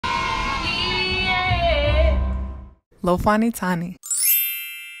Lofani Tani.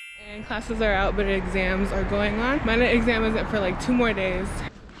 And classes are out, but exams are going on. My exam isn't for like 2 more days.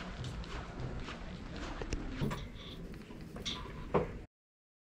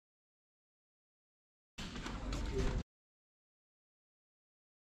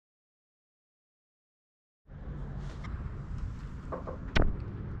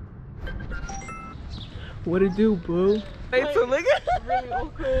 What it do, boo? Wait, so look at really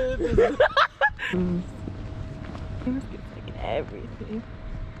awkward. It's like everything.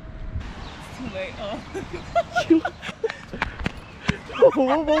 It's too late.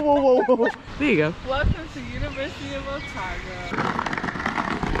 Whoa. There you go. Welcome to University of Otago.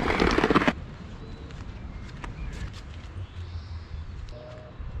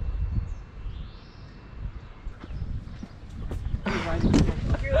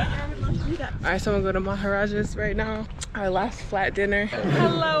 Alright, so I'm gonna go to Maharaja's right now. Our last flat dinner.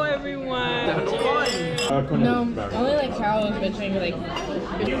 Hello, everyone. No, only like Carol was bitching like.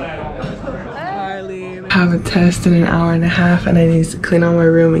 I have a test in an hour and a half, and I need to clean out my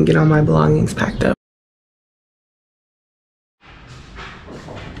room and get all my belongings packed up.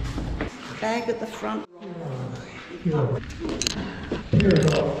 Bag at the front.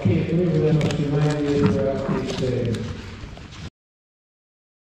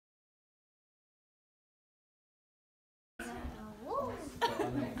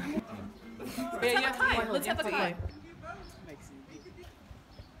 Let's have a time.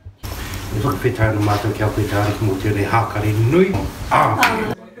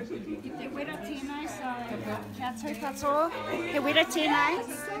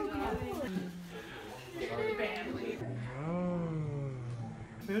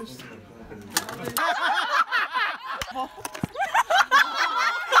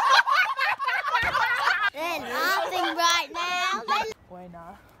 They're laughing right now. Wait,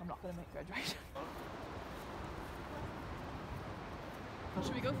 nah, I'm not gonna make graduation.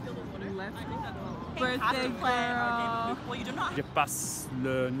 Should we go feel the water? Birthday girl. Je passe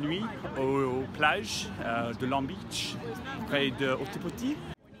la nuit aux plages de Long Beach, près de Ōtepoti.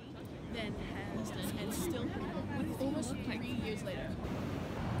 Then and still almost like 3 years later.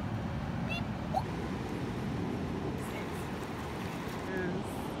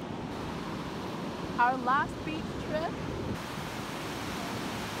 Our last beach trip.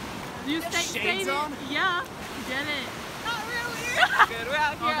 You stayed on? Yeah, get it. Not really. Good. We're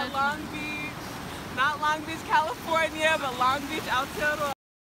out here at Long Beach. Not Long Beach, California, but Long Beach, Aotearoa.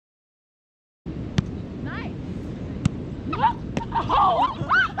 Nice. Oh!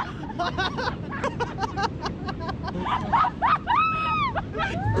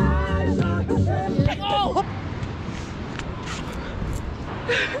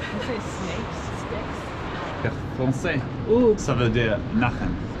 Français, ça veut dire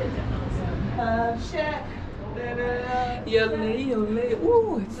nothing.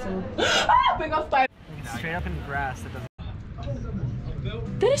 Ooh, it's so big old spider. Straight up in grass that doesn't.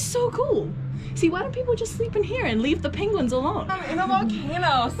 That is so cool. See, why don't people just sleep in here and leave the penguins alone? I'm in a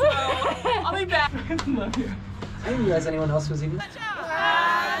volcano, so I'll be back. Love you. I didn't realize anyone else was even.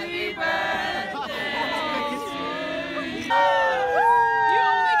 Happy birthday to you.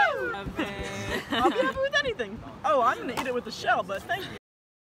 I'll be happy with anything. Oh, I'm gonna eat it with the shell, but thank you.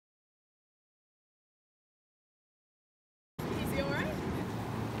 Is he alright?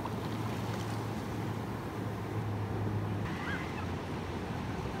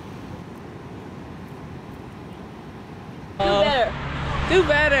 Do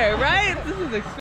better, right? This is expensive.